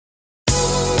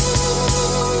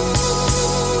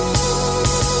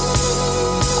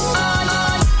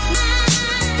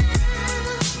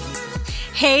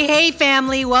Hey,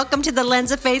 family. Welcome to the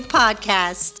Lens of Faith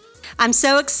podcast. I'm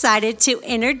so excited to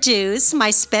introduce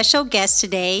my special guest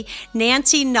today,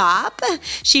 Nancy Knopp.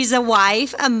 She's a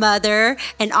wife, a mother,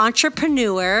 an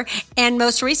entrepreneur, and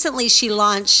most recently she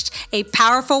launched a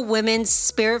powerful women's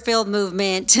spirit-filled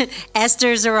movement,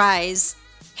 Esther's Arise.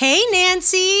 Hey,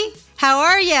 Nancy. How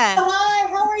are you? Hi,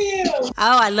 how are you? Oh,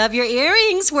 I love your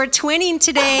earrings. We're twinning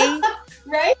today.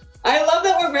 Right? I love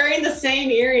that we're wearing the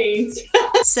same earrings.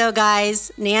 So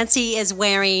guys, Nancy is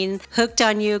wearing Hooked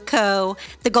on You Co.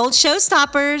 The gold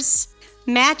showstoppers.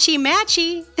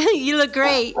 Matchy. You look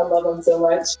great. I love them so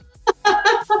much.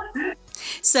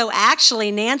 So actually,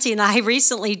 Nancy and I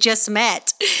recently just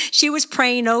met. She was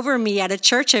praying over me at a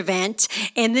church event,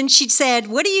 and then she said,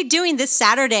 "What are you doing this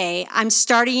Saturday?" I'm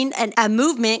starting a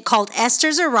movement called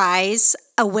Esther's Arise,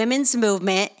 a women's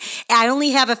movement. I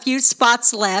only have a few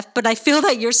spots left, but I feel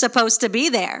that you're supposed to be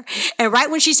there. And right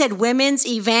when she said women's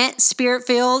event,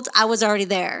 spirit-filled, I was already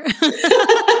there.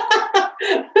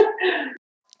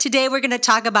 Today, we're going to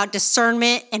talk about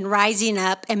discernment and rising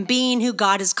up and being who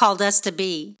God has called us to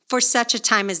be for such a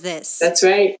time as this. That's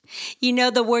right. You know,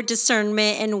 the word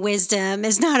discernment and wisdom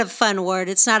is not a fun word.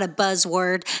 It's not a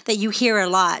buzzword that you hear a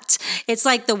lot. It's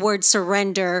like the word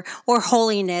surrender or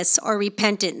holiness or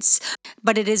repentance.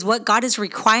 But it is what God is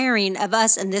requiring of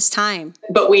us in this time.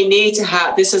 But we need to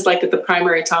have, this is like the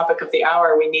primary topic of the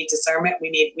hour. We need discernment.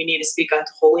 We need to speak on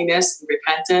holiness and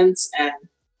repentance. And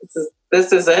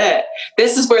this is it.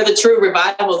 This is where the true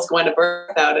revival is going to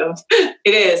birth out of.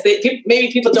 It is.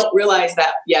 Maybe people don't realize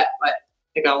that yet, but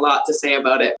they got a lot to say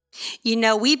about it. You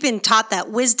know, we've been taught that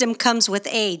wisdom comes with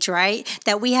age, right?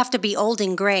 That we have to be old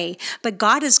and gray. But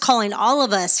God is calling all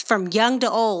of us from young to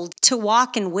old to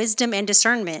walk in wisdom and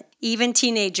discernment, even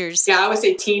teenagers. Yeah, I would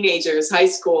say teenagers, high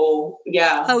school.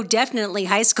 Yeah. Oh, definitely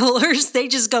high schoolers. They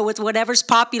just go with whatever's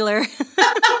popular.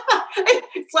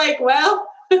 It's like, well,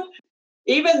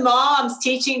 even moms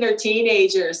teaching their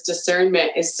teenagers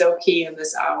discernment is so key in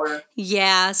this hour.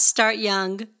 Yeah, start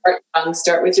young.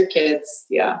 Start with your kids.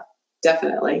 Yeah,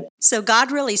 definitely. So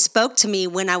God really spoke to me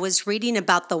when I was reading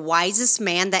about the wisest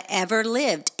man that ever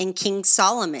lived in King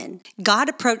Solomon. God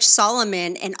approached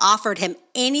Solomon and offered him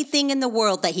anything in the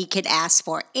world that he could ask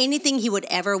for, anything he would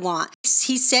ever want.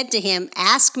 He said to him,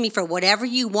 "Ask me for whatever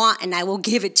you want and I will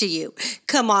give it to you."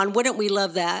 Come on, wouldn't we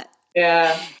love that?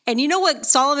 Yeah. And you know what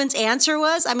Solomon's answer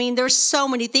was? I mean, there's so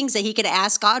many things that he could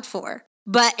ask God for.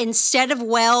 But instead of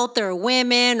wealth or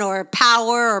women or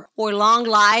power or long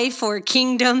life or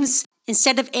kingdoms,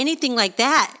 instead of anything like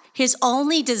that, his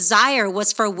only desire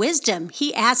was for wisdom.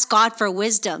 He asked God for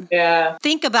wisdom. Yeah.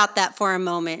 Think about that for a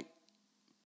moment.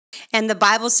 And the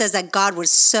Bible says that God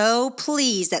was so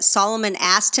pleased that Solomon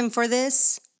asked him for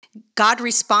this. God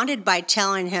responded by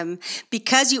telling him,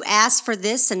 "Because you asked for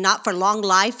this and not for long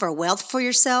life or wealth for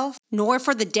yourself, nor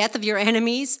for the death of your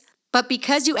enemies, but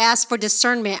because you asked for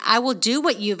discernment, I will do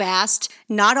what you've asked.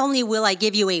 Not only will I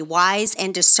give you a wise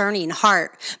and discerning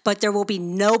heart, but there will be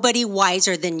nobody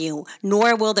wiser than you,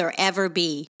 nor will there ever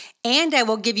be. And I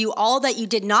will give you all that you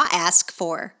did not ask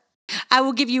for. I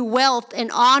will give you wealth and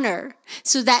honor,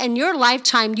 so that in your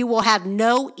lifetime you will have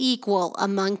no equal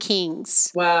among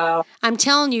kings." Wow. I'm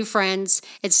telling you, friends,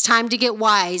 it's time to get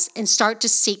wise and start to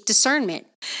seek discernment.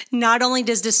 Not only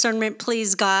does discernment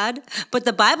please God, but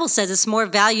the Bible says it's more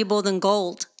valuable than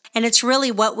gold. And it's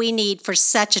really what we need for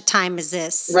such a time as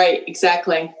this. Right,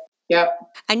 exactly. Yep.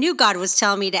 I knew God was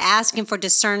telling me to ask him for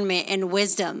discernment and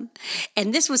wisdom.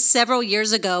 And this was several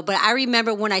years ago, but I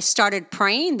remember when I started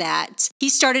praying that, he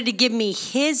started to give me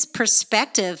his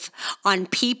perspective on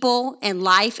people and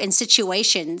life and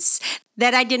situations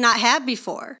that I did not have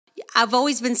before. I've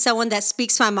always been someone that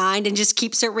speaks my mind and just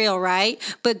keeps it real, right?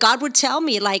 But God would tell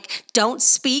me, like, don't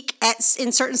speak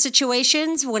in certain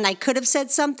situations when I could have said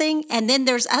something. And then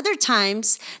there's other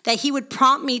times that he would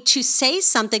prompt me to say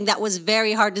something that was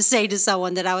very hard to say to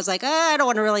someone that I was like, I don't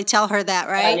want to really tell her that,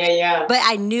 right? Yeah. But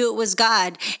I knew it was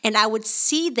God. And I would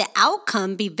see the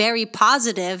outcome be very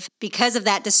positive because of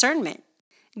that discernment.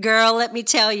 Girl, let me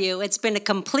tell you, it's been a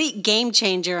complete game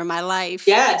changer in my life.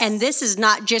 Yes. And this is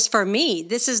not just for me.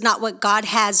 This is not what God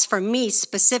has for me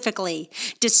specifically.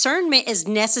 Discernment is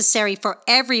necessary for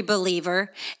every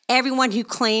believer. Everyone who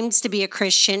claims to be a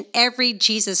Christian, every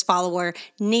Jesus follower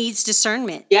needs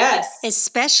discernment. Yes.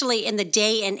 Especially in the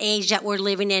day and age that we're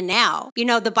living in now. You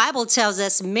know, the Bible tells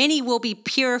us many will be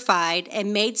purified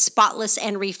and made spotless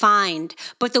and refined,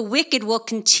 but the wicked will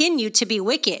continue to be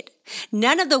wicked.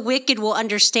 None of the wicked will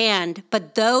understand,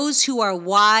 but those who are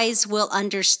wise will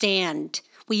understand.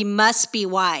 We must be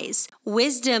wise.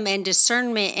 Wisdom and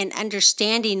discernment and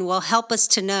understanding will help us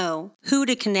to know who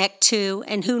to connect to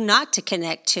and who not to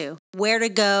connect to, where to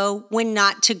go, when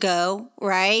not to go,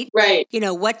 right? Right.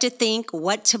 What to think,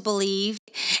 what to believe.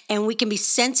 And we can be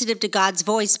sensitive to God's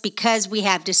voice because we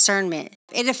have discernment.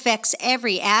 It affects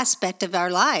every aspect of our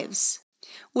lives.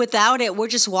 Without it, we're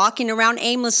just walking around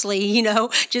aimlessly,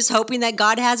 just hoping that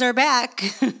God has our back.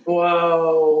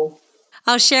 Whoa.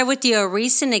 I'll share with you a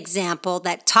recent example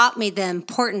that taught me the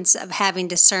importance of having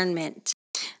discernment.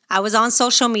 I was on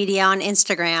social media on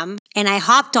Instagram, and I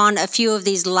hopped on a few of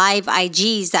these live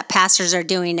IGs that pastors are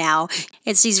doing now.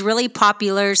 It's these really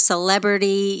popular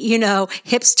celebrity,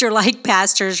 hipster-like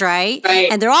pastors, right?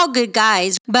 Right. And they're all good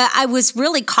guys. But I was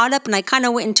really caught up, and I kind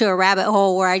of went into a rabbit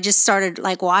hole where I just started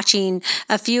watching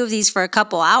a few of these for a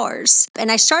couple hours.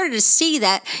 And I started to see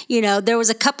that, there was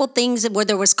a couple things where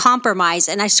there was compromise,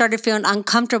 and I started feeling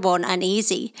uncomfortable and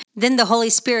uneasy. Then the Holy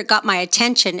Spirit got my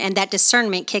attention, and that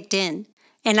discernment kicked in.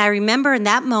 And I remember in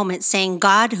that moment saying,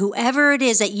 God, whoever it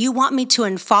is that you want me to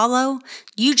unfollow,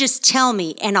 you just tell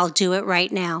me and I'll do it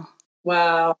right now.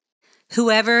 Wow.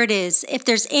 Whoever it is, if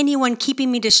there's anyone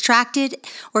keeping me distracted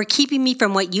or keeping me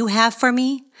from what you have for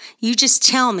me, you just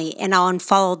tell me and I'll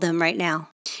unfollow them right now.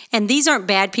 And these aren't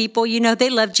bad people, they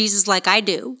love Jesus like I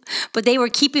do. But they were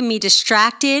keeping me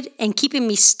distracted and keeping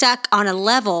me stuck on a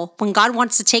level when God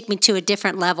wants to take me to a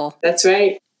different level. That's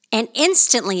right. And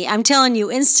instantly, I'm telling you,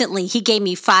 he gave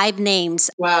me 5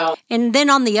 names. Wow. And then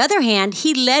on the other hand,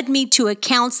 he led me to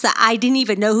accounts that I didn't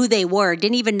even know who they were,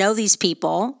 didn't even know these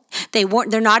people.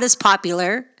 They're not as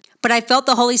popular. But I felt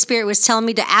the Holy Spirit was telling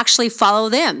me to actually follow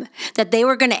them, that they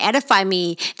were going to edify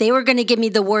me. They were going to give me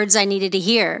the words I needed to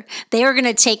hear. They were going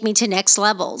to take me to next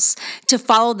levels, to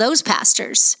follow those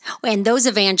pastors and those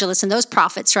evangelists and those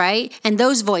prophets, right? And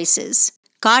those voices.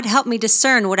 God helped me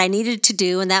discern what I needed to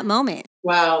do in that moment.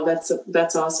 Wow,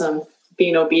 that's awesome.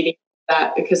 Being obedient to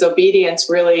that, because obedience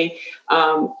really,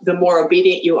 the more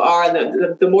obedient you are,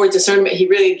 the more discernment he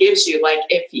really gives you. Like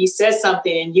if he says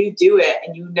something and you do it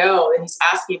and and he's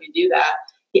asking you to do that,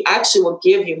 he actually will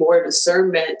give you more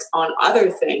discernment on other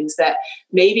things that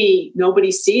maybe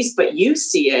nobody sees, but you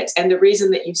see it. And the reason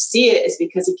that you see it is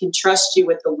because he can trust you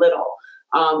with the little.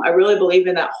 I really believe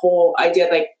in that whole idea,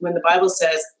 like when the Bible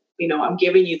says, I'm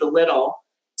giving you the little.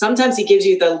 Sometimes he gives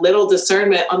you the little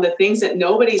discernment on the things that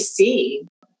nobody's seeing,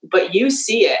 but you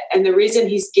see it. And the reason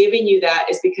he's giving you that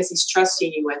is because he's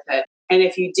trusting you with it. And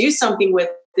if you do something with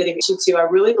it, I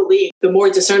really believe the more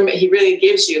discernment he really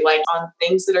gives you, like on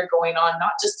things that are going on,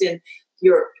 not just in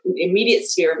your immediate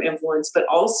sphere of influence, but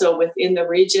also within the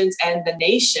regions and the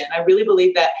nation. I really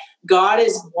believe that God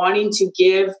is wanting to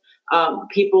give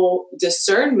people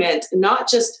discernment, not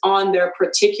just on their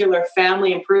particular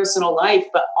family and personal life,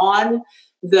 but on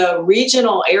the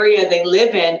regional area they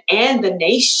live in and the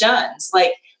nations.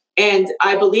 And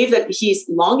I believe that he's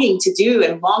longing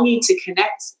to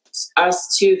connect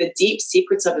us to the deep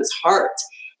secrets of his heart.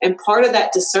 And part of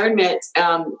that discernment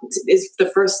is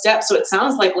the first step. So it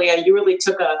sounds like, Leah, you really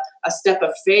took a step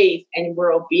of faith and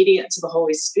were obedient to the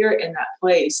Holy Spirit in that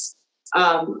place.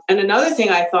 And another thing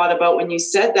I thought about when you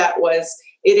said that was,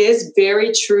 it is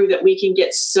very true that we can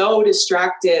get so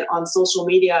distracted on social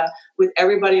media with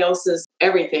everybody else's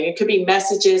everything. It could be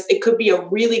messages. It could be a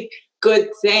really good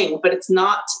thing, but it's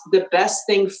not the best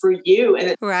thing for you.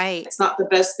 And it's not the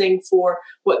best thing for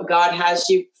what God has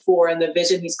you for and the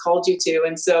vision he's called you to.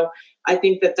 And so I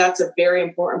think that that's a very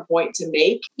important point to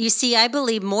make. You see, I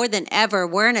believe more than ever,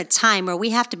 we're in a time where we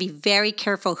have to be very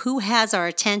careful who has our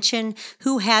attention,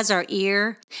 who has our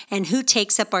ear, and who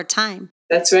takes up our time.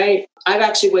 That's right. I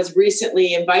actually was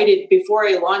recently invited, before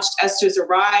I launched Esther's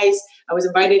Arise, I was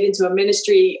invited into a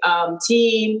ministry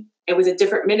team. It was a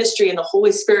different ministry, and the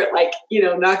Holy Spirit,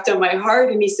 knocked on my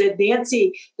heart. And he said,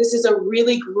 Nancy, this is a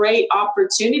really great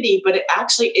opportunity, but it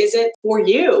actually isn't for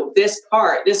you. This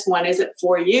one isn't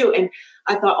for you. And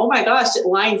I thought, oh my gosh, it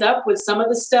lines up with some of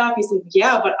the stuff. He said,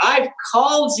 yeah, but I've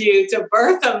called you to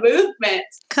birth a movement.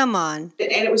 Come on.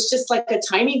 And it was just like a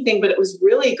timing thing, but it was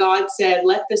really, God said,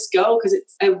 let this go because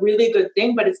it's a really good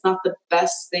thing, but it's not the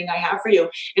best thing I have for you.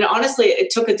 And honestly,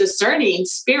 it took a discerning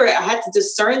spirit. I had to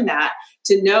discern that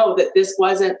to know that this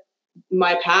wasn't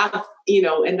my path,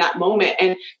 in that moment.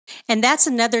 And that's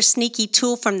another sneaky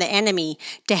tool from the enemy,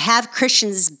 to have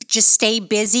Christians just stay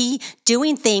busy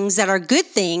doing things that are good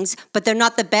things, but they're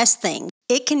not the best thing.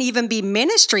 It can even be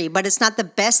ministry, but it's not the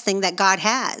best thing that God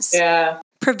has. Yeah.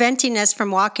 preventing us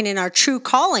from walking in our true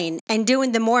calling and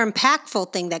doing the more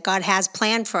impactful thing that God has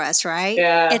planned for us, right?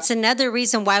 Yeah. It's another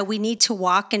reason why we need to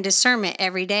walk in discernment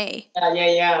every day.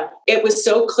 Yeah. It was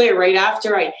so clear right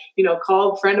after I,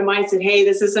 called a friend of mine and said, hey,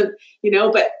 this isn't,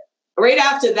 but right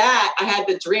after that, I had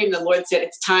the dream. The Lord said,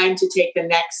 it's time to take the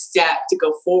next step to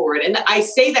go forward. And I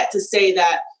say that to say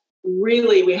that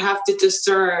really we have to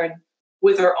discern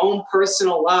with our own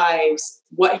personal lives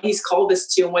what he's called us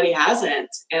to and what he hasn't.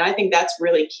 And I think that's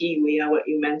really key, Leah, what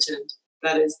you mentioned.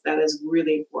 That is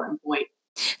really important point.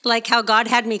 Like how God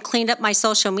had me clean up my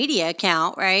social media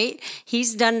account, right?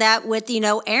 He's done that with,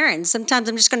 errands. Sometimes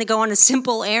I'm just going to go on a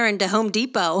simple errand to Home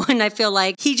Depot and I feel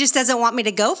like he just doesn't want me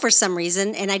to go for some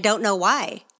reason and I don't know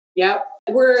why. Yep.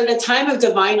 We're in a time of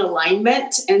divine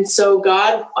alignment. And so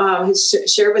God has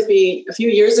shared with me a few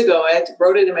years ago, I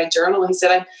wrote it in my journal. He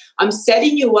said, I'm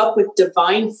setting you up with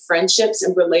divine friendships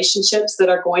and relationships that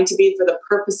are going to be for the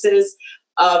purposes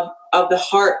of the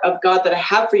heart of God that I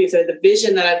have for you, so the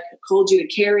vision that I've called you to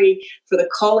carry, for the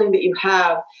calling that you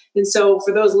have. And so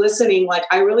for those listening,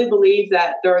 I really believe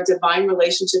that there are divine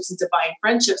relationships and divine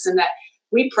friendships, and that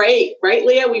we pray, right,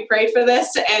 Leah? We prayed for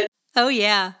this. And oh,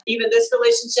 yeah. Even this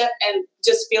relationship and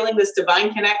just feeling this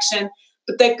divine connection,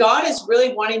 but that God is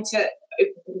really wanting to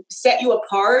set you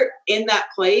apart in that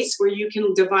place where you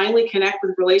can divinely connect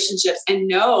with relationships and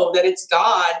know that it's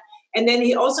God. And then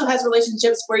he also has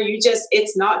relationships where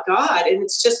it's not God and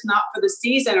it's just not for the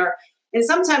season, and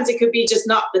sometimes it could be just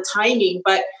not the timing,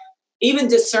 but even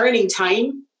discerning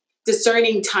timing.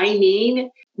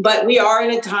 But we are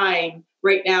in a time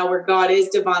right now where God is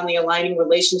divinely aligning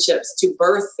relationships to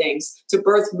birth things, to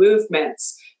birth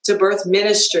movements, to birth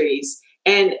ministries.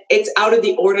 And it's out of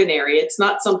the ordinary. It's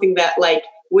not something that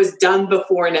was done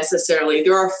before necessarily.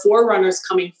 There are forerunners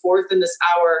coming forth in this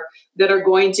hour that are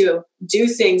going to do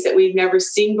things that we've never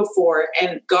seen before.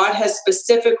 And God has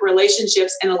specific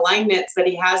relationships and alignments that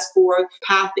he has for the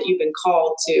path that you've been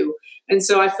called to. And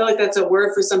so I feel like that's a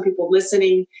word for some people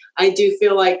listening. I do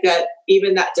feel like that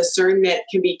even that discernment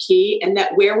can be key, and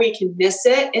that where we can miss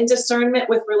it in discernment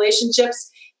with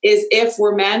relationships is if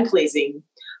we're man-pleasing.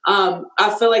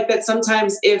 I feel like that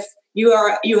sometimes if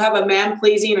you have a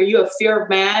man-pleasing or you have fear of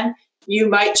man, you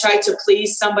might try to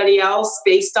please somebody else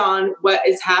based on what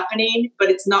is happening, but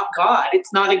it's not God.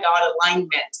 It's not a God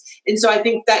alignment. And so I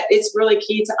think that it's really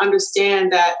key to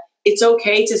understand that it's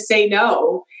okay to say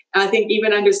no. And I think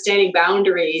even understanding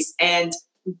boundaries and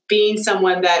being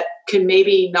someone that can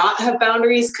maybe not have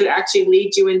boundaries could actually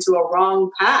lead you into a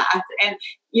wrong path. And,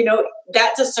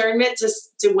 that discernment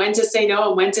to when to say no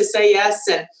and when to say yes,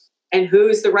 and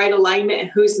who's the right alignment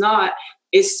and who's not,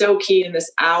 is so key in this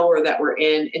hour that we're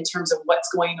in terms of what's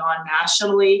going on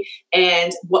nationally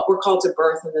and what we're called to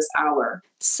birth in this hour.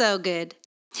 So good.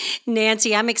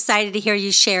 Nancy, I'm excited to hear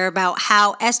you share about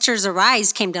how Esther's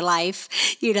Arise came to life,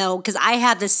 because I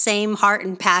have the same heart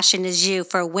and passion as you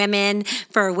for women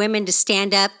to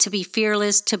stand up, to be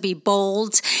fearless, to be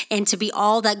bold, and to be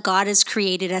all that God has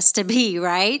created us to be,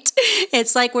 right?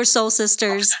 It's like we're soul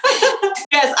sisters.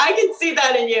 Yes, I can see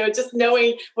that in you. Just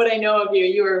knowing what I know of you,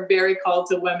 you are very called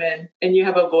to women and you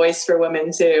have a voice for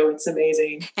women too. It's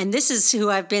amazing. And this is who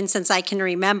I've been since I can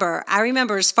remember. I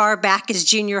remember as far back as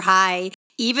junior high.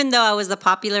 Even though I was the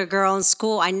popular girl in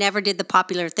school, I never did the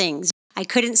popular things. I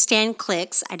couldn't stand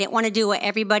cliques. I didn't want to do what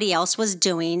everybody else was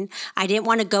doing. I didn't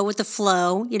want to go with the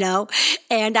flow,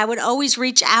 and I would always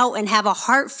reach out and have a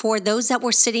heart for those that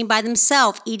were sitting by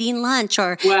themselves, eating lunch,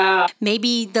 or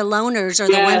maybe the loners, or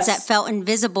the ones that felt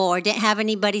invisible or didn't have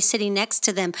anybody sitting next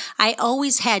to them. I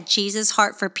always had Jesus'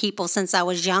 heart for people since I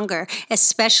was younger,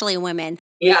 especially women.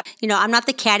 Yeah. I'm not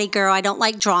the catty girl. I don't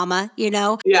like drama,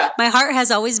 Yeah. My heart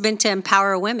has always been to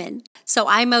empower women. So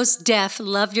I most def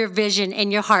love your vision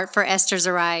and your heart for Esther's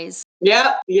Arise.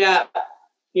 Yeah.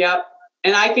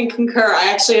 And I can concur. I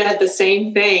actually had the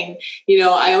same thing.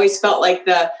 I always felt like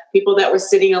the people that were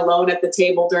sitting alone at the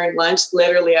table during lunch,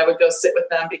 literally I would go sit with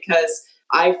them because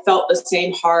I felt the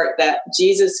same heart that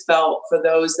Jesus felt for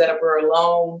those that were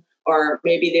alone, or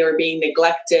maybe they were being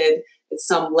neglected at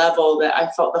some level, that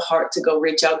I felt the heart to go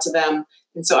reach out to them.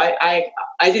 And so I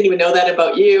didn't even know that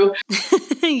about you.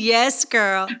 Yes,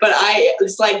 girl. But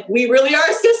it's like, we really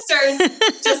are sisters.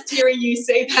 Just hearing you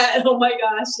say that. Oh my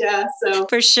gosh. Yeah. So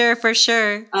for sure.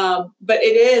 But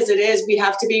it is. We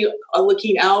have to be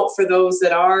looking out for those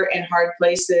that are in hard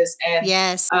places, and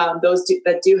yes, those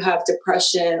that do have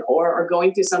depression or are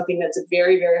going through something that's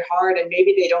very, very hard, and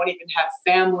maybe they don't even have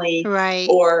family, right?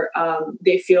 Or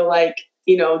they feel like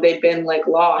they've been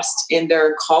lost in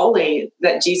their calling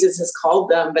that Jesus has called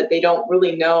them, but they don't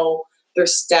really know their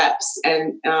steps.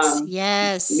 And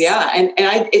Yes. yeah,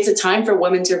 it's a time for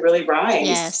women to really rise.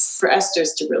 Yes. For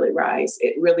Esther's to really rise.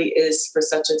 It really is for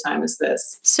such a time as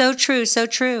this. So true, so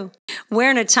true.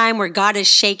 We're in a time where God is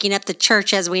shaking up the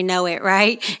church as we know it,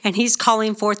 right? And he's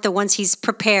calling forth the ones he's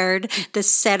prepared, the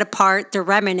set apart, the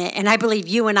remnant. And I believe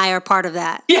you and I are part of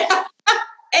that. Yeah.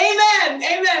 Amen.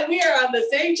 Amen. We are on the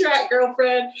same track,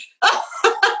 girlfriend.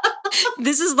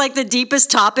 This is like the deepest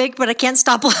topic, but I can't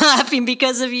stop laughing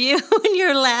because of you and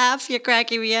your laugh. You're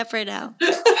cracking me up right now.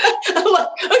 Okay.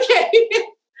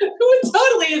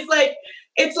 Totally.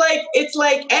 It's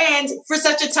like, and for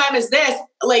such a time as this,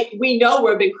 like, we know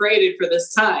we've been created for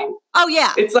this time. Oh,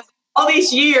 yeah. It's like all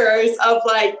these years of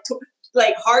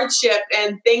like hardship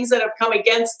and things that have come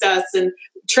against us and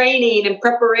training and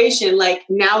preparation. Like,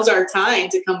 now's our time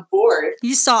to come forward.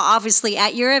 You saw obviously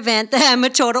at your event that I'm a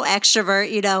total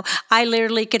extrovert. You know, I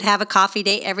literally could have a coffee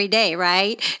date every day,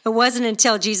 right? It wasn't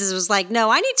until Jesus was like,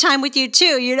 no, I need time with you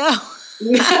too, you know?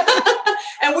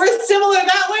 And we're similar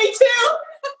that way too.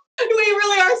 We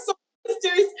really are soul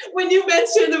sisters. When you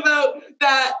mentioned about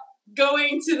that,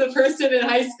 going to the person in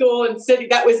high school and sitting,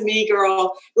 that was me,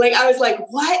 girl. Like, I was like,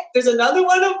 what? There's another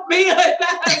one of me like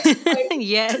that. Like,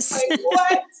 yes. Like,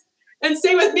 what? And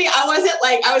same with me. I wasn't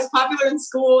like, I was popular in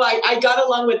school. I got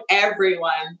along with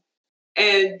everyone.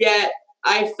 And yet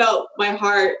I felt my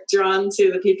heart drawn to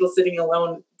the people sitting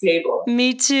alone at the table.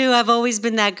 Me too. I've always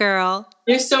been that girl.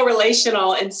 You're so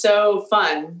relational and so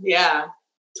fun. Yeah,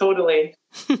 totally.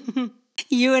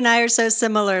 You and I are so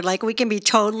similar. Like, we can be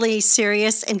totally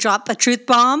serious and drop a truth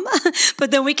bomb,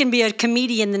 but then we can be a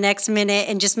comedian the next minute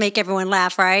and just make everyone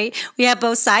laugh, right? We have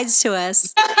both sides to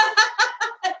us.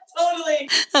 Totally.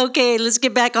 Okay, let's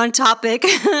get back on topic.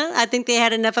 I think they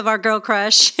had enough of our girl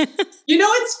crush. You know,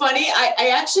 it's funny.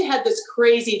 I actually had this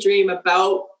crazy dream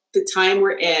about the time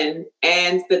we're in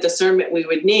and the discernment we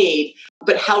would need,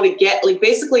 but how to get, like,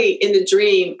 basically in the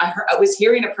dream, I was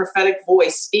hearing a prophetic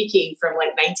voice speaking from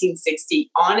like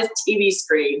 1960 on a TV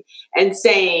screen and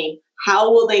saying, how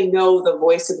will they know the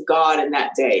voice of God in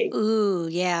that day? Ooh,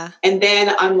 yeah. And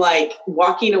then I'm like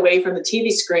walking away from the TV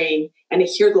screen and I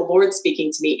hear the Lord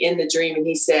speaking to me in the dream. And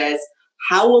he says,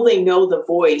 how will they know the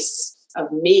voice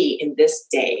of me in this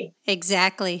day?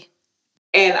 Exactly.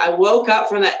 And I woke up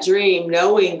from that dream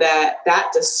knowing that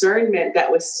discernment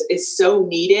is so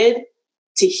needed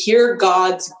to hear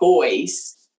God's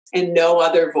voice and no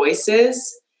other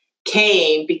voices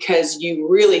came because you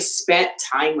really spent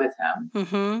time with him.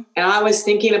 Mm-hmm. And I was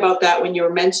thinking about that when you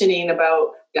were mentioning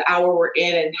about the hour we're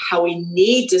in and how we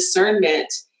need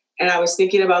discernment. And I was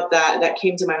thinking about that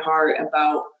came to my heart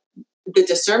about the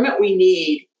discernment we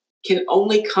need can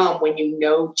only come when you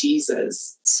know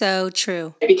Jesus. So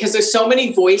true. Because there's so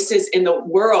many voices in the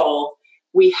world,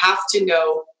 we have to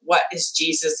know what is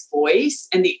Jesus' voice.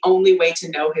 And the only way to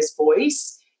know his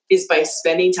voice is by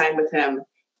spending time with him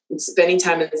and spending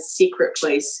time in the secret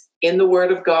place, in the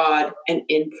Word of God and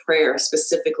in prayer,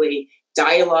 specifically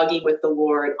dialoguing with the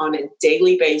Lord on a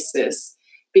daily basis.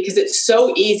 Because it's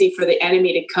so easy for the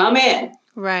enemy to come in.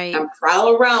 Right. And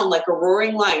prowl around like a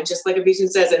roaring lion, just like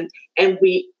Ephesians says. And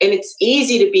it's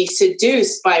easy to be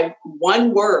seduced by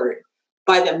one word,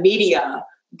 by the media,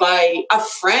 by a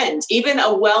friend, even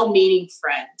a well-meaning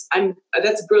friend.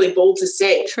 That's really bold to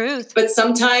say. Truth. But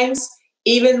sometimes,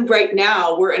 even right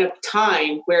now, we're in a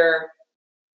time where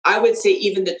I would say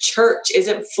even the church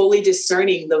isn't fully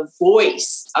discerning the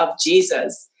voice of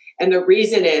Jesus. And the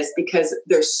reason is because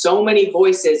there's so many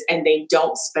voices and they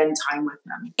don't spend time with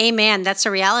them. Amen. That's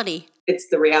a reality. It's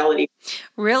the reality.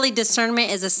 Really,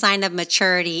 discernment is a sign of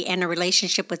maturity and a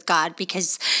relationship with God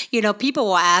because, people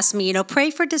will ask me, pray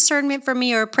for discernment for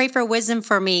me or pray for wisdom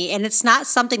for me. And it's not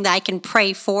something that I can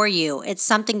pray for you. It's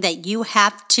something that you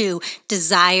have to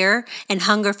desire and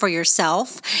hunger for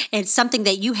yourself. It's something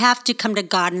that you have to come to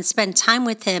God and spend time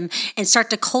with him and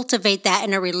start to cultivate that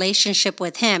in a relationship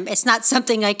with him. It's not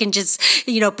something I can just,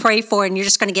 pray for and you're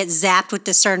just going to get zapped with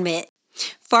discernment.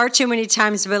 Far too many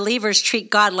times believers treat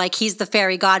God like he's the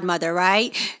fairy godmother,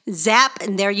 right? Zap,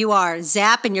 and there you are.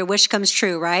 Zap, and your wish comes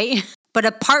true, right? But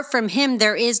apart from him,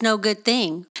 there is no good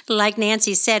thing. Like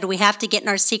Nancy said, we have to get in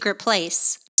our secret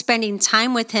place, spending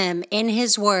time with him in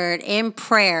his word, in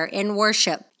prayer, in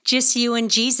worship. Just you and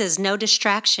Jesus, no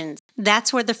distractions.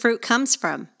 That's where the fruit comes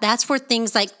from. That's where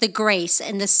things like the grace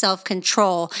and the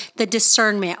self-control, the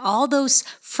discernment, all those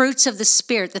fruits of the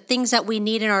Spirit, the things that we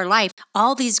need in our life,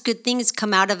 all these good things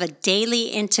come out of a daily,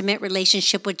 intimate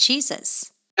relationship with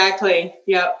Jesus. Exactly.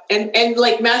 Yeah. And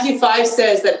like Matthew 5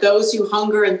 says that those who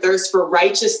hunger and thirst for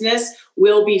righteousness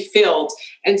will be filled.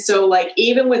 And so like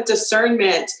even with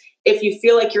discernment, if you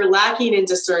feel like you're lacking in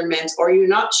discernment or you're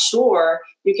not sure,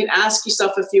 You can ask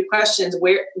yourself a few questions.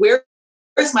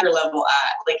 Where's my level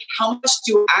at? Like, how much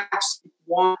do I actually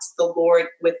want the Lord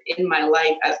within my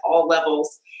life at all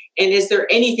levels? And is there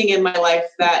anything in my life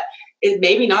that is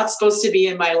maybe not supposed to be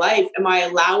in my life? Am I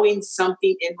allowing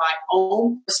something in my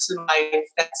own personal life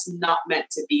that's not meant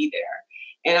to be there?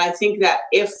 And I think that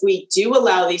if we do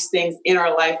allow these things in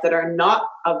our life that are not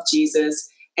of Jesus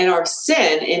and are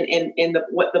sin in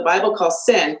what the Bible calls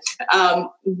sin, and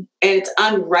it's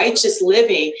unrighteous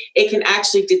living, it can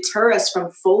actually deter us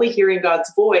from fully hearing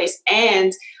God's voice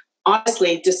and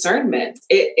honestly discernment.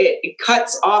 It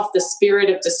cuts off the spirit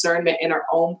of discernment in our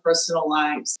own personal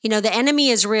lives. The enemy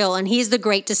is real, and he's the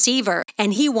great deceiver,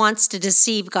 and he wants to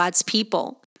deceive God's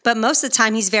people. But most of the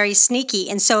time, he's very sneaky.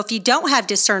 And so if you don't have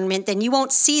discernment, then you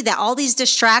won't see that all these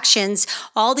distractions,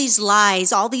 all these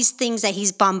lies, all these things that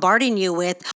he's bombarding you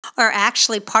with are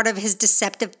actually part of his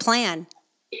deceptive plan.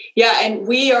 Yeah, and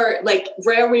we are like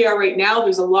where we are right now,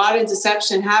 there's a lot of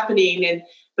deception happening,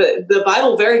 but the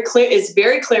Bible is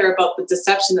very clear about the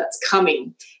deception that's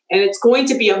coming. And it's going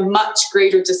to be a much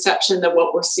greater deception than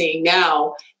what we're seeing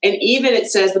now. And even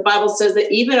the Bible says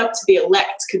that even up to the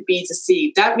elect could be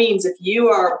deceived. That means if you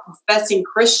are a professing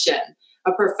Christian,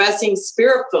 a professing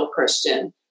spirit-filled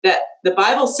Christian, that the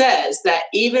Bible says that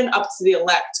even up to the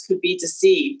elect could be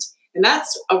deceived. And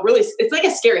that's it's like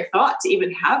a scary thought to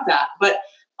even have that. But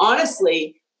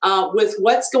honestly, with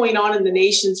what's going on in the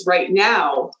nations right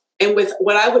now, and with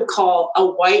what I would call a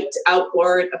white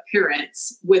outward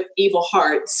appearance with evil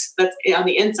hearts, that's on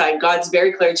the inside, God's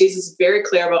very clear. Jesus is very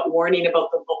clear about warning about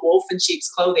the wolf in sheep's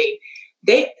clothing.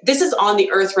 This is on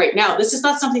the earth right now. This is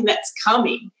not something that's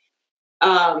coming.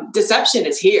 Deception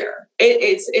is here.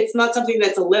 It's not something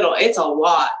that's a little, it's a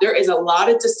lot. There is a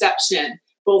lot of deception,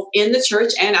 both in the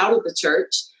church and out of the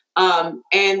church.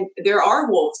 And there are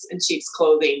wolves in sheep's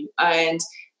clothing. And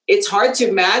it's hard to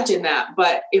imagine that,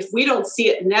 but if we don't see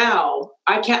it now,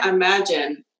 I can't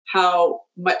imagine how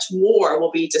much more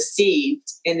will be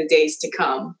deceived in the days to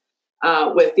come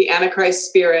with the Antichrist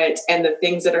spirit and the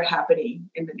things that are happening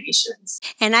in the nations.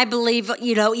 And I believe,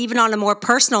 even on a more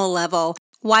personal level,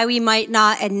 why we might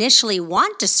not initially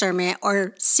want discernment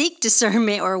or seek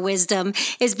discernment or wisdom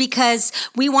is because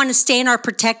we want to stay in our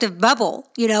protective bubble.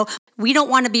 We don't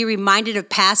want to be reminded of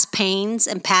past pains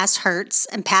and past hurts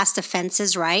and past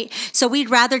offenses, right? So we'd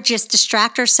rather just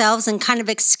distract ourselves and kind of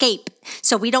escape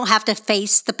so we don't have to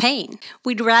face the pain.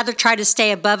 We'd rather try to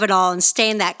stay above it all and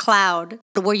stay in that cloud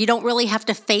where you don't really have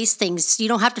to face things. You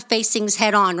don't have to face things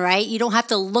head on, right? You don't have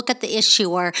to look at the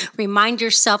issue or remind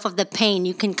yourself of the pain.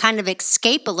 You can kind of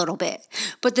escape a little bit.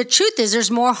 But the truth is there's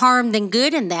more harm than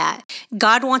good in that.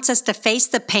 God wants us to face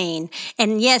the pain.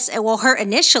 And yes, it will hurt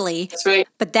initially. That's right.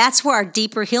 But that's where our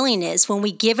deeper healing is, when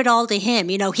we give it all to him.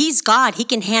 He's God. He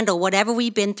can handle whatever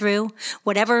we've been through,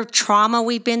 whatever trauma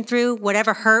we've been through,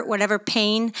 whatever hurt, whatever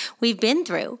pain we've been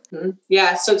through. Mm-hmm.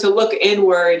 Yeah, so to look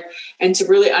inward and to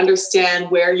really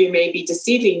understand where you may be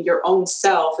deceiving your own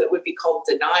self, it would be called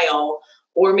denial,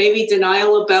 or maybe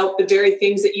denial about the very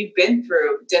things that you've been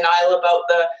through, denial about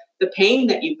the pain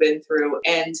that you've been through,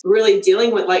 and really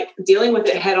dealing with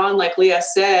it head on, like Leah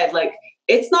said. Like,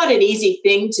 it's not an easy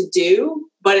thing to do,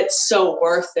 but it's so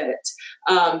worth it.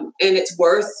 And it's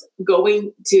worth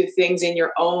going to things in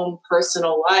your own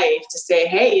personal life to say,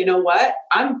 hey, you know what?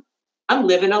 I'm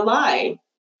living a lie.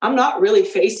 I'm not really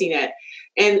facing it.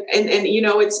 And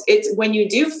it's when you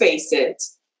do face it,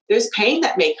 there's pain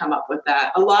that may come up with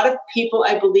that. A lot of people,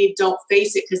 I believe, don't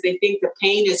face it because they think the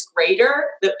pain is greater.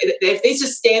 If they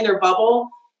just stay in their bubble,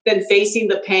 then facing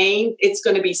the pain, it's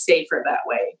going to be safer that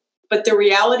way. But the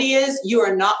reality is you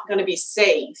are not going to be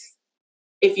safe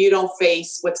if you don't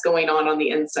face what's going on the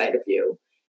inside of you,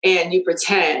 and you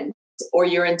pretend or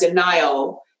you're in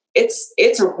denial.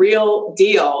 It's a real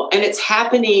deal, and it's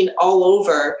happening all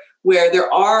over where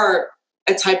there are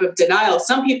a type of denial.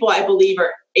 Some people, I believe,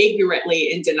 are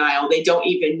ignorantly in denial. They don't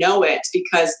even know it,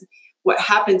 because what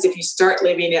happens if you start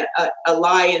living a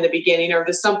lie in the beginning, or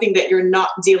there's something that you're not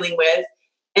dealing with,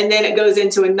 and then it goes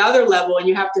into another level and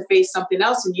you have to face something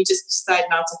else, and you just decide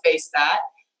not to face that.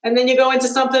 And then you go into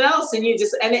something else and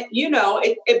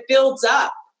it builds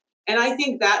up. And I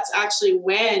think that's actually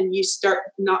when you start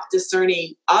not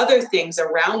discerning other things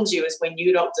around you, is when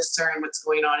you don't discern what's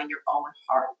going on in your own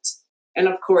heart. And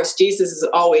of course, Jesus is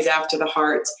always after the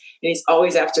heart, and he's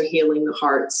always after healing the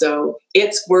heart. So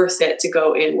it's worth it to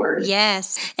go inward.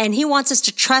 Yes. And he wants us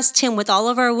to trust him with all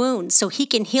of our wounds so he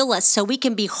can heal us, so we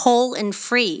can be whole and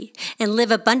free and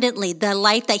live abundantly the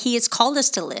life that he has called us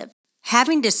to live.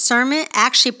 Having discernment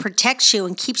actually protects you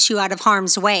and keeps you out of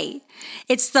harm's way.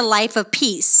 It's the life of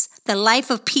peace, The life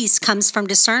of peace comes from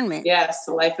discernment. Yes,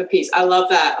 the life of peace. I love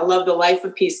that. I love the life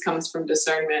of peace comes from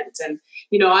discernment. And,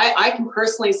 I can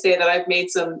personally say that I've made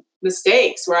some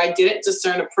mistakes where I didn't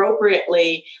discern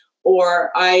appropriately,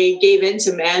 or I gave in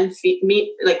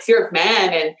to fear of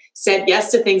man, and said yes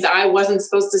to things I wasn't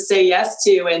supposed to say yes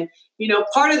to. And,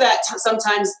 part of that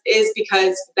sometimes is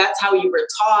because that's how you were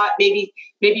taught. Maybe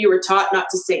you were taught not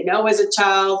to say no as a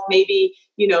child. Maybe,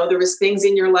 there was things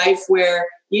in your life where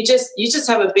you just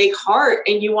have a big heart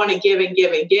and you want to give and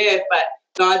give and give, but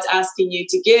God's asking you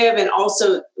to give and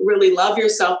also really love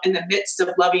yourself in the midst of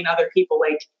loving other people.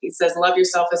 Like he says, love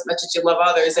yourself as much as you love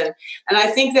others. And I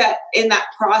think that in that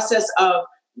process of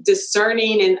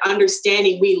discerning and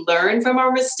understanding, we learn from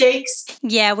our mistakes.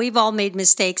 Yeah, we've all made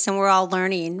mistakes and we're all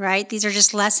learning, right? These are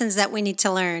just lessons that we need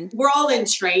to learn. We're all in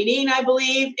training, I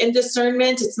believe, in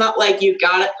discernment. It's not like you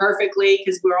got it perfectly,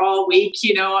 because we're all weak.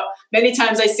 Many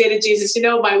times I say to Jesus,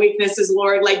 my weakness is,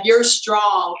 Lord, like you're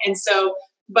strong. And so,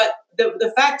 but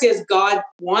the fact is, God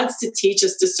wants to teach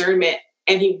us discernment,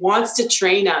 and he wants to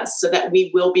train us so that we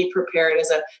will be prepared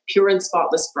as a pure and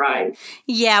spotless bride.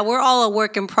 Yeah, we're all a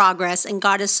work in progress, and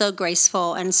God is so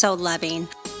graceful and so loving.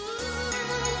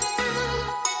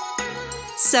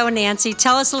 So, Nancy,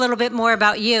 tell us a little bit more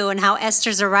about you and how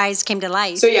Esther's Arise came to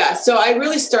life. So I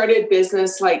really started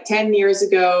business like 10 years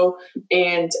ago,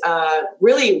 and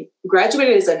really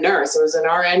graduated as a nurse. I was an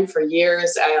RN for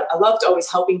years. I loved always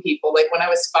helping people. Like when I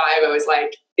was 5, I was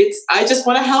like, I just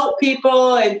want to help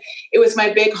people. And it was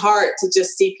my big heart to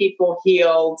just see people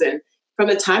healed. And from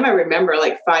the time I remember,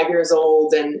 like 5 years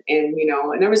old, and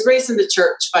I was raised in the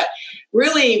church, but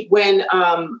really when,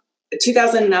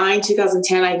 2009,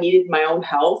 2010, I needed my own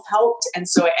health helped. And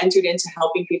so I entered into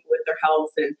helping people with their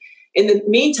health. And in the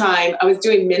meantime, I was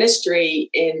doing ministry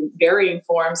in varying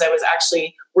forms. I was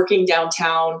actually working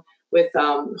downtown with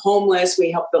homeless.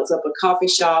 We helped build up a coffee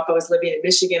shop. I was living in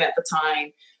Michigan at the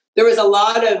time. There was a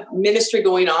lot of ministry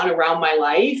going on around my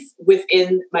life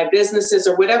within my businesses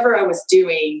or whatever I was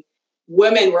doing.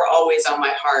 Women were always on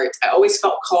my heart. I always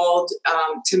felt called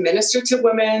to minister to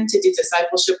women, to do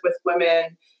discipleship with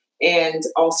women, and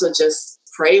also just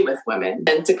pray with women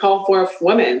and to call forth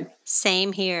women.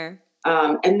 Same here.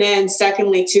 And then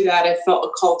secondly to that, I felt a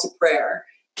call to prayer.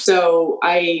 So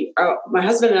my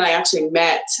husband and I actually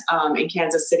met in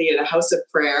Kansas City at a house of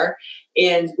prayer,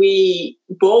 and we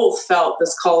both felt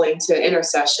this calling to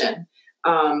intercession,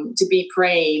 to be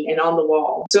praying and on the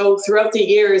wall. So throughout the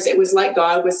years, it was like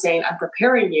God was saying, I'm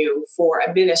preparing you for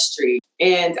a ministry.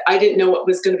 And I didn't know what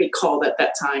was going to be called at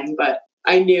that time, but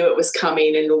I knew it was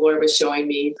coming, and the Lord was showing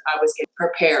me I was getting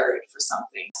prepared for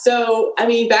something. So,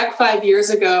 back 5 years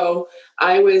ago,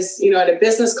 I was, at a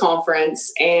business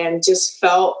conference and just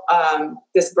felt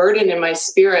this burden in my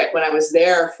spirit when I was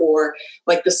there for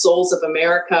like the souls of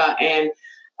America. And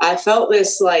I felt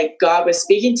this, like God was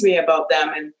speaking to me about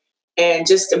them and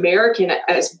just American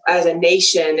as a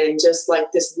nation, and just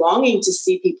like this longing to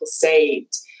see people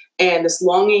saved, and this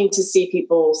longing to see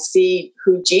people see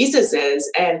who Jesus is.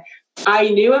 And I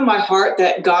knew in my heart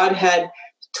that God had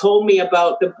told me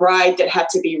about the bride that had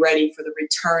to be ready for the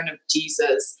return of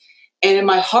Jesus. And in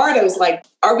my heart, I was like,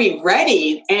 are we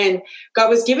ready? And God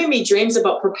was giving me dreams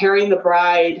about preparing the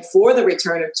bride for the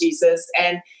return of Jesus.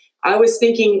 And I was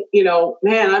thinking,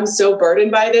 man, I'm so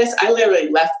burdened by this. I literally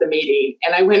left the meeting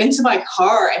and I went into my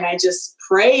car and I just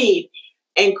prayed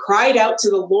and cried out to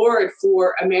the Lord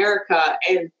for America,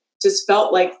 and just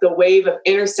felt like the wave of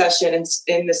intercession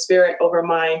in the spirit over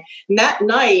mine. And that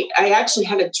night, I actually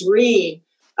had a dream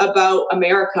about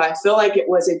America. I feel like it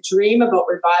was a dream about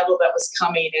revival that was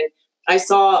coming. And I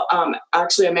saw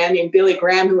actually a man named Billy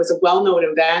Graham, who was a well-known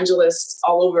evangelist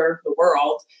all over the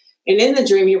world. And in the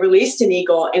dream, he released an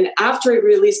eagle. And after he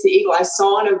released the eagle, I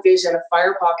saw in a vision a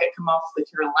fire pocket come off the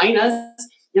Carolinas.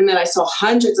 And then I saw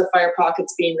hundreds of fire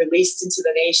pockets being released into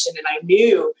the nation. And I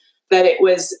knew that it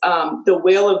was the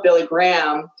will of Billy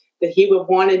Graham, that he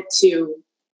wanted to,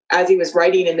 as he was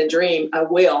writing in the dream, a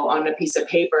will on a piece of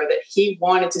paper, that he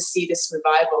wanted to see this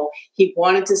revival. He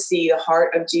wanted to see the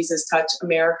heart of Jesus touch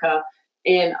America.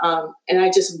 And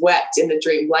I just wept in the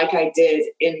dream like I did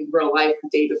in real life the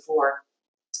day before.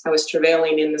 I was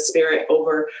travailing in the spirit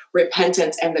over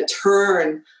repentance and the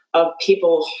turn of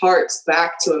people's hearts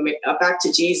back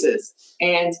to Jesus.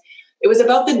 And it was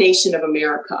about the nation of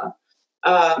America.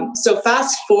 So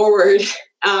fast forward,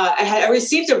 I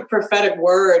received a prophetic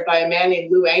word by a man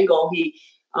named Lou Engle.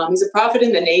 He's a prophet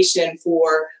in the nation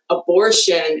for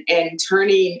abortion and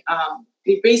turning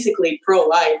basically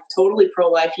pro-life, totally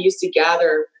pro-life. He used to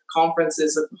gather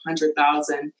conferences of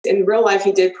 100,000. In real life,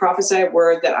 he did prophesy a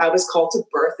word that I was called to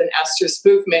birth an Esther's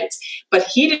movement, but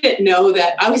he didn't know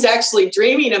that I was actually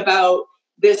dreaming about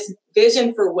this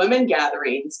vision for women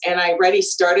gatherings. And I already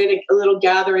started a little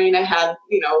gathering. I had,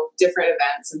 different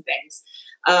events and things.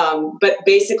 But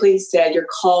basically he said, you're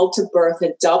called to birth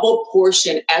a double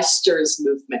portion Esther's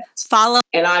movement.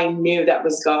 And I knew that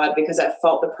was God because I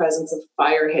felt the presence of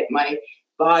fire hit my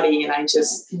body. And I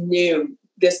just knew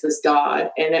this was God.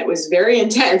 And it was very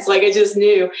intense. Like I just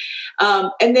knew.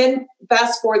 And then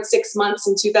fast forward 6 months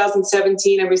in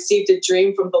 2017, I received a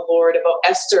dream from the Lord about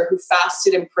Esther, who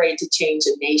fasted and prayed to change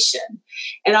a nation.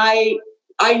 And I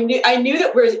knew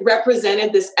that we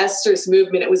represented this Esther's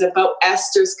movement. It was about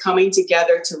Esther's coming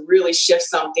together to really shift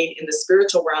something in the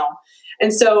spiritual realm.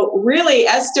 And so really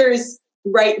Esther's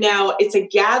right now, it's a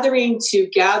gathering to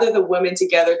gather the women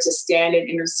together to stand and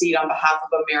intercede on behalf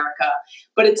of America.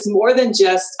 But it's more than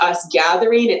just us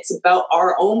gathering. It's about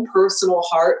our own personal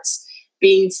hearts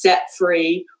being set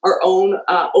free, our own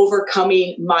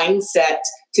overcoming mindset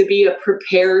to be a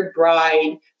prepared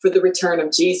bride for the return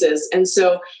of Jesus. And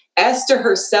so Esther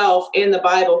herself in the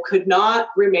Bible could not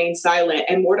remain silent.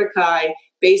 And Mordecai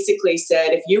basically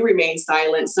said, if you remain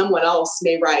silent, someone else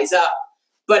may rise up.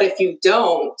 But if you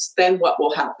don't, then what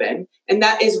will happen? And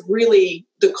that is really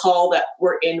the call that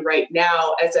we're in right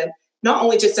now, not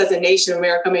only just as a nation of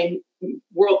America,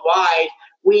 worldwide,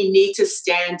 we need to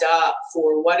stand up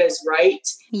for what is right.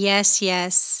 Yes,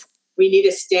 yes. We need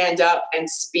to stand up and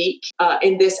speak.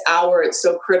 In this hour, it's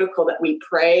so critical that we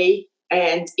pray.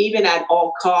 And even at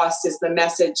all costs is the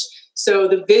message. So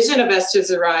the vision of Esther's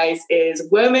Arise is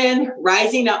women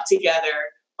rising up together,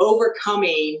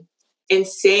 overcoming and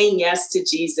saying yes to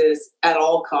Jesus at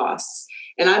all costs.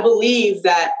 And I believe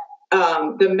that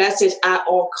the message at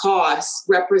all costs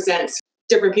represents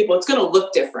different people. It's going to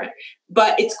look different,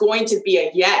 but it's going to be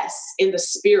a yes in the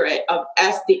spirit of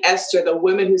the Esther, the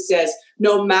woman who says,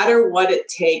 no matter what it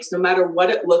takes, no matter what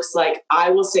it looks like, I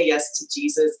will say yes to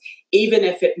Jesus, even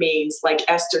if it means, like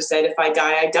Esther said, if I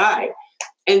die, I die.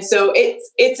 And so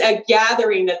it's a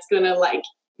gathering that's going to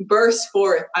burst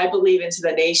forth, I believe, into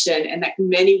the nation, and that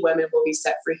many women will be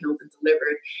set free, healed, and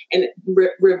delivered,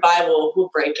 and revival will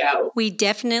break out. We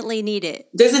definitely need it.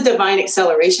 There's a divine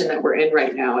acceleration that we're in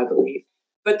right now, I believe.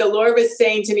 But the Lord was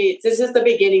saying to me, this is the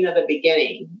beginning of the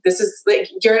beginning. This is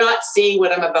you're not seeing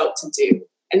what I'm about to do.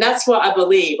 And that's what I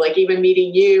believe, even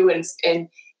meeting you and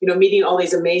meeting all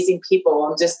these amazing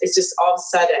people. It's just all of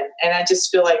a sudden. And I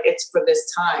just feel like it's for this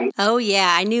time. Oh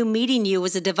yeah. I knew meeting you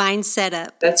was a divine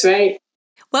setup. That's right.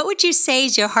 What would you say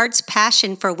is your heart's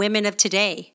passion for women of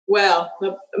today? Well,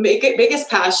 the biggest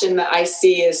passion that I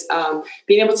see is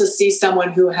being able to see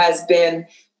someone who has been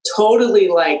totally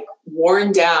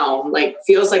worn down,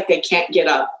 feels like they can't get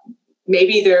up.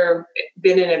 Maybe they're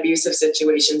been in abusive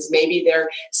situations. Maybe they're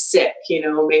sick,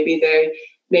 maybe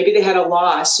they had a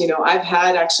loss. I've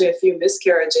had actually a few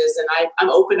miscarriages, and I'm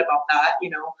open about that,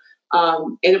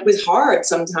 and it was hard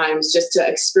sometimes just to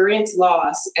experience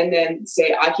loss and then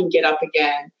say, I can get up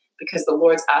again because the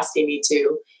Lord's asking me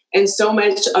to. And so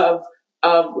much of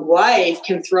life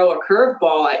can throw a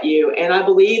curveball at you. And I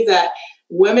believe that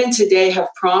women today have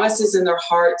promises in their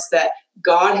hearts that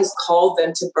God has called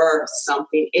them to birth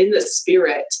something in the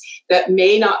spirit that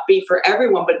may not be for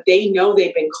everyone, but they know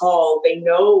they've been called. They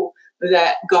know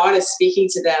that God is speaking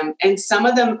to them. And some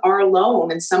of them are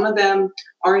alone, and some of them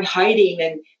are in hiding,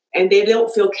 and they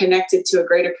don't feel connected to a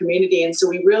greater community. And so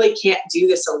we really can't do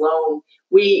this alone.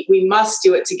 We must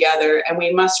do it together, and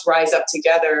we must rise up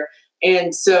together.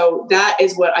 And so that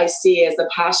is what I see as the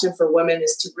passion for women,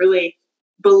 is to really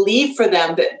believe for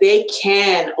them that they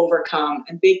can overcome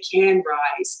and they can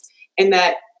rise, and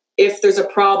that if there's a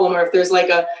problem or if there's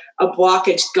a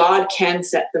blockage, God can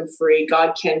set them free.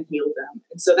 God can heal them.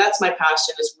 And so that's my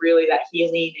passion, is really that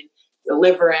healing and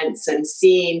deliverance, and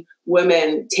seeing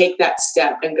women take that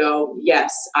step and go,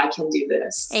 yes, I can do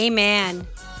this. Amen.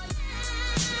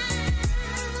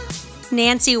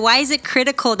 Nancy, why is it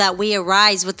critical that we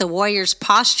arise with the warrior's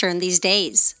posture in these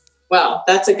days? Well,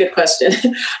 that's a good question.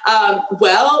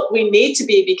 Well, we need to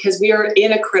be, because we are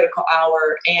in a critical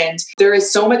hour, and there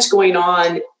is so much going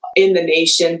on in the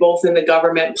nation, both in the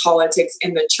government, politics,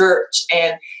 in the church.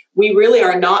 And we really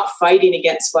are not fighting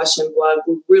against flesh and blood.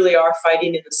 We really are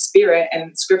fighting in the spirit.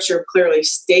 And Scripture clearly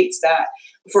states that.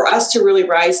 For us to really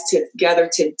rise together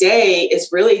today is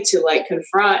really to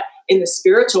confront in the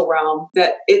spiritual realm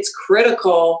that it's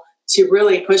critical to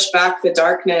really push back the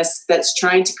darkness that's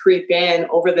trying to creep in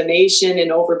over the nation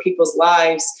and over people's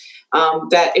lives.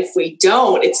 that if we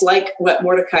don't, it's like what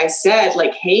Mordecai said,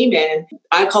 like Haman,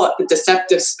 I call it the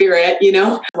deceptive spirit,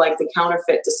 like the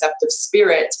counterfeit deceptive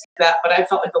spirit. But I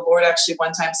felt like the Lord actually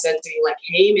one time said to me, like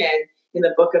Haman in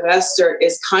the book of Esther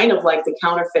is kind of like the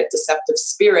counterfeit deceptive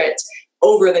spirit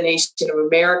over the nation of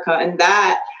America. And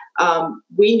that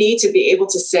we need to be able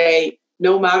to say,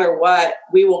 no matter what,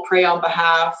 we will pray on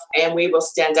behalf and we will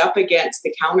stand up against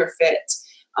the counterfeit.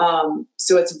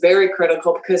 So it's very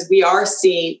critical because we are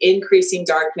seeing increasing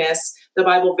darkness. The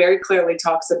Bible very clearly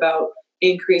talks about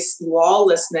increased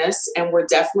lawlessness, and we're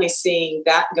definitely seeing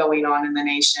that going on in the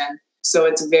nation. So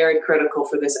it's very critical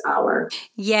for this hour.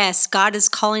 Yes, God is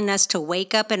calling us to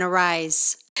wake up and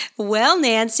arise. Well,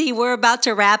 Nancy, we're about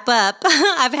to wrap up.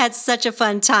 I've had such a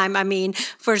fun time. I mean,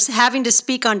 for having to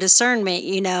speak on discernment,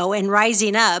 and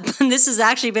rising up. This has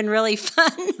actually been really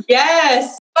fun.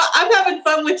 Yes, I'm having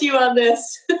fun with you on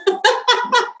this.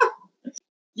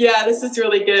 Yeah, this is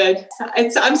really good.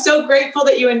 I'm so grateful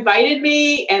that you invited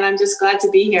me, and I'm just glad to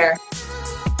be here.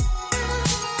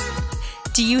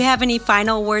 Do you have any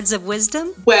final words of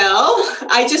wisdom? Well,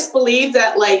 I just believe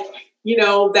that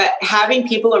that having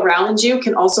people around you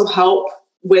can also help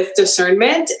with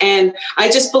discernment. And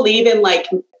I just believe in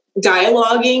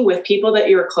dialoguing with people that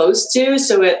you're close to.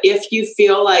 So if you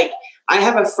feel like I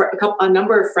have a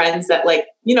number of friends that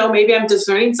maybe I'm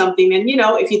discerning something and,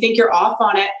 if you think you're off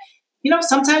on it,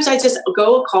 sometimes I just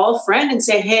go call a friend and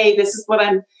say, hey, this is what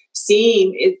I'm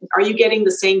seeing. Are you getting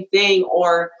the same thing?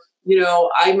 Or,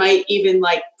 I might even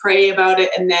pray about it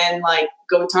and then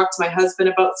go talk to my husband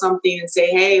about something and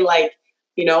say, hey,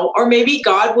 or maybe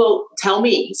God will tell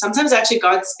me. Sometimes actually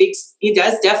God speaks. He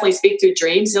does definitely speak through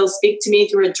dreams. He'll speak to me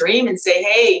through a dream and say,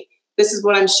 hey, this is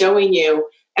what I'm showing you.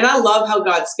 And I love how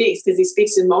God speaks because he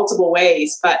speaks in multiple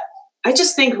ways. But I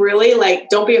just think really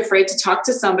don't be afraid to talk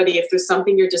to somebody if there's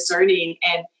something you're discerning,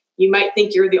 and you might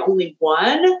think you're the only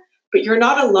one, but you're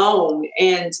not alone.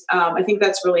 And I think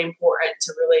that's really important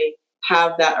to really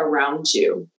have that around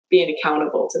you, being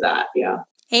accountable to that. Yeah.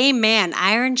 Amen.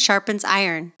 Iron sharpens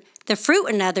iron. The fruit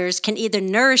in others can either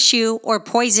nourish you or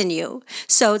poison you.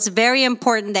 So it's very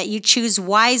important that you choose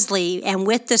wisely and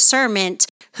with discernment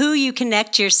who you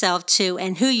connect yourself to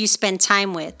and who you spend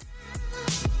time with.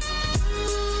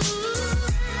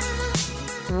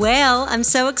 Well, I'm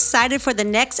so excited for the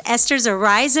next Esther's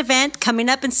Arise event coming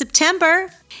up in September.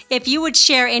 If you would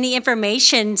share any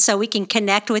information so we can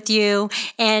connect with you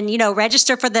and,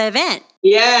 register for the event.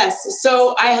 Yes.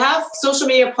 So I have social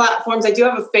media platforms. I do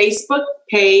have a Facebook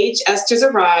page, Esther's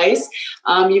Arise.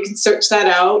 You can search that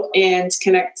out and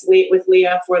connect with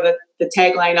Leah for the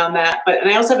tagline on that. And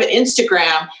I also have an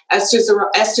Instagram, Esther's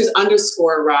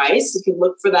 _Arise. You can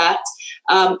look for that.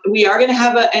 We are going to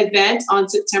have an event on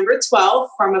September 12th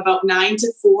from about 9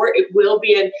 to 4. It will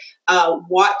be a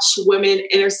Watch Women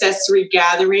Intercessory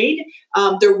Gathering.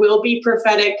 There will be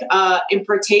prophetic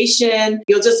impartation.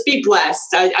 You'll just be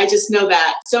blessed. I just know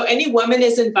that. So any woman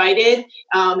is invited.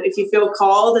 If you feel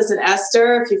called as an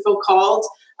Esther, if you feel called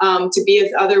to be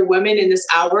with other women in this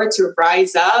hour to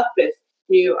rise up, if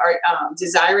you are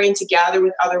desiring to gather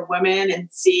with other women and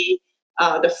see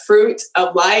the fruit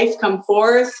of life come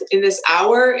forth in this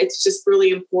hour, it's just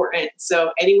really important.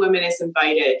 So any woman is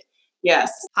invited.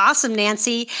 Yes. Awesome,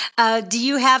 Nancy. Do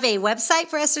you have a website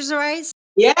for Esther's Arise?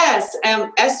 Yes,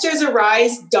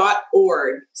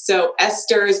 esthersarise.org. So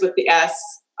Esther is with the S,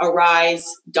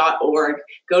 arise.org.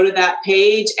 Go to that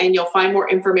page and you'll find more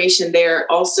information there.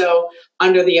 Also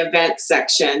under the event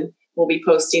section, we'll be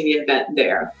posting the event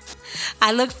there.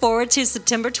 I look forward to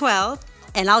September 12th.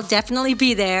 And I'll definitely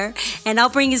be there. And I'll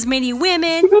bring as many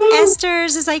women,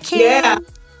 Esthers, as I can.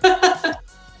 Yeah.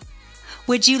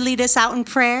 Would you lead us out in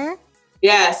prayer?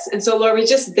 Yes. And so, Lord, we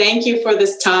just thank you for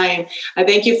this time. I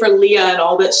thank you for Leah and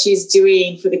all that she's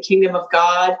doing for the kingdom of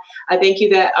God. I thank you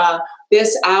that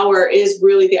this hour is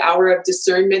really the hour of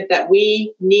discernment, that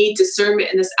we need discernment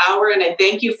in this hour. And I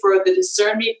thank you for the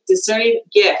discerning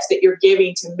gifts that you're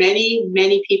giving to many,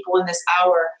 many people in this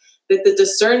hour. That the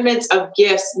discernment of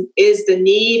gifts is the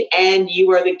need and you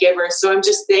are the giver. So I'm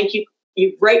just thank you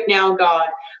right now, God,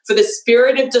 for the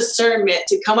spirit of discernment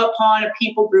to come upon a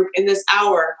people group in this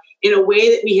hour in a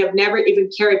way that we have never even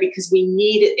carried, because we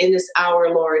need it in this hour,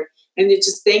 Lord. And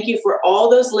just thank you for all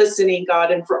those listening, God,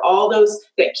 and for all those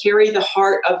that carry the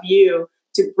heart of you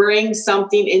to bring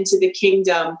something into the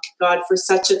kingdom, God, for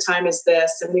such a time as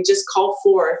this. And we just call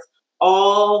forth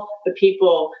all the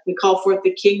people. We call forth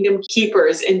the kingdom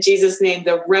keepers in Jesus' name,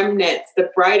 the remnant, the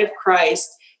bride of Christ,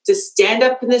 to stand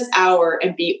up in this hour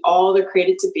and be all they're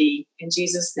created to be. In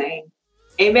Jesus' name.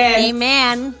 Amen.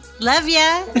 Amen. Love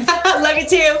ya. Love you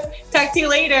too. Talk to you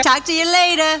later. Talk to you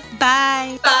later.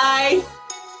 Bye. Bye.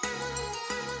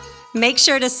 Make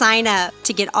sure to sign up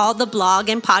to get all the blog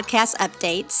and podcast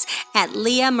updates at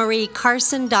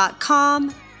leahmariecarson.com.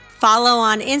 Follow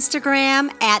on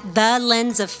Instagram at The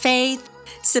Lens of Faith.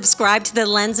 Subscribe to the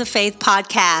Lens of Faith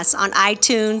podcast on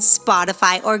iTunes,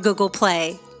 Spotify, or Google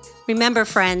Play. Remember,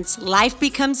 friends, life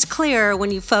becomes clearer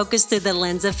when you focus through the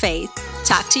lens of faith.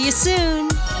 Talk to you soon.